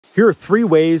Here are 3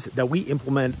 ways that we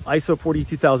implement ISO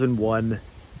 42001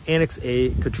 Annex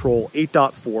A Control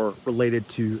 8.4 related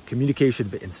to communication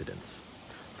of incidents.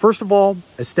 First of all,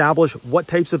 establish what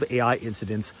types of AI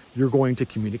incidents you're going to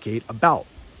communicate about.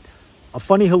 A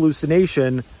funny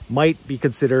hallucination might be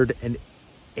considered an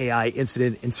AI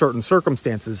incident in certain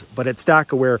circumstances, but at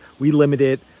StackAware, we limit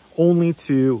it only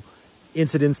to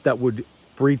incidents that would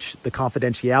breach the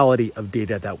confidentiality of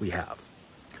data that we have.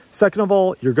 Second of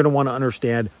all, you're going to want to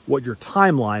understand what your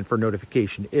timeline for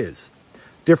notification is.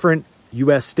 Different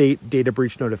US state data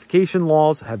breach notification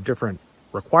laws have different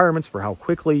requirements for how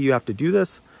quickly you have to do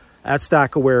this. At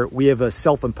StackAware, we have a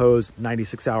self-imposed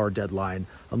 96-hour deadline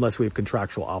unless we have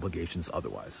contractual obligations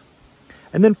otherwise.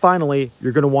 And then finally,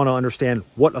 you're going to want to understand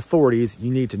what authorities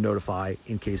you need to notify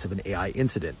in case of an AI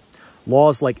incident.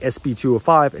 Laws like SB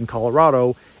 205 in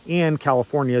Colorado and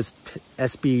California's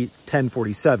SB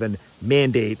 1047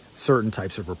 mandate certain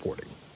types of reporting.